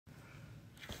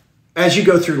As you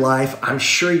go through life, I'm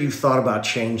sure you've thought about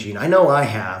changing. I know I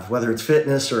have, whether it's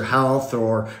fitness or health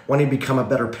or wanting to become a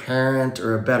better parent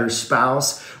or a better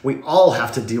spouse. We all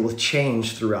have to deal with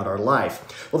change throughout our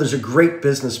life. Well, there's a great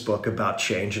business book about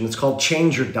change, and it's called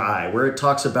Change or Die, where it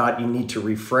talks about you need to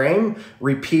reframe,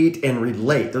 repeat, and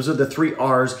relate. Those are the 3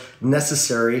 R's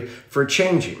necessary for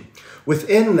changing.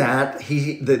 Within that,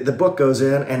 the book goes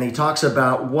in and he talks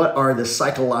about what are the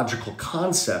psychological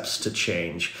concepts to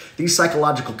change. These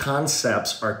psychological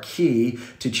concepts are key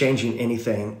to changing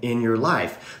anything in your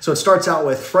life. So it starts out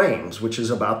with frames, which is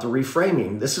about the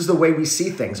reframing. This is the way we see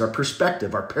things, our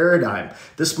perspective, our paradigm.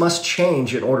 This must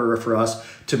change in order for us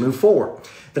to move forward.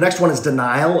 The next one is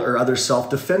denial or other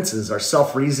self-defenses. Our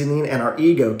self-reasoning and our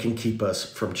ego can keep us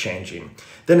from changing.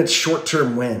 Then it's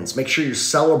short-term wins. Make sure you're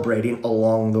celebrating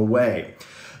along the way.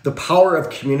 The power of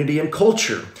community and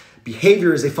culture.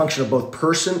 Behavior is a function of both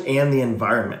person and the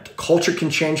environment. Culture can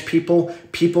change people.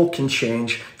 People can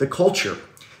change the culture.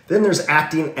 Then there's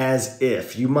acting as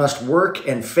if. You must work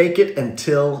and fake it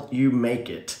until you make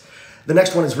it. The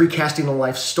next one is recasting a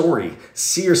life story.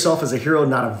 See yourself as a hero,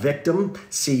 not a victim.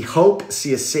 See hope,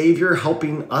 see a savior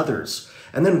helping others.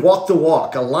 And then walk the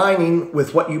walk, aligning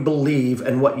with what you believe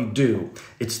and what you do.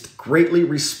 It's greatly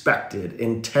respected,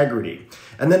 integrity.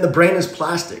 And then the brain is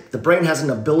plastic. The brain has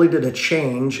an ability to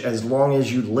change as long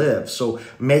as you live. So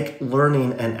make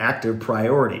learning an active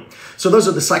priority. So those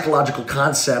are the psychological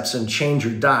concepts in Change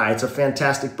or Die. It's a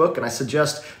fantastic book, and I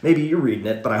suggest maybe you reading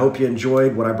it, but I hope you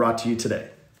enjoyed what I brought to you today.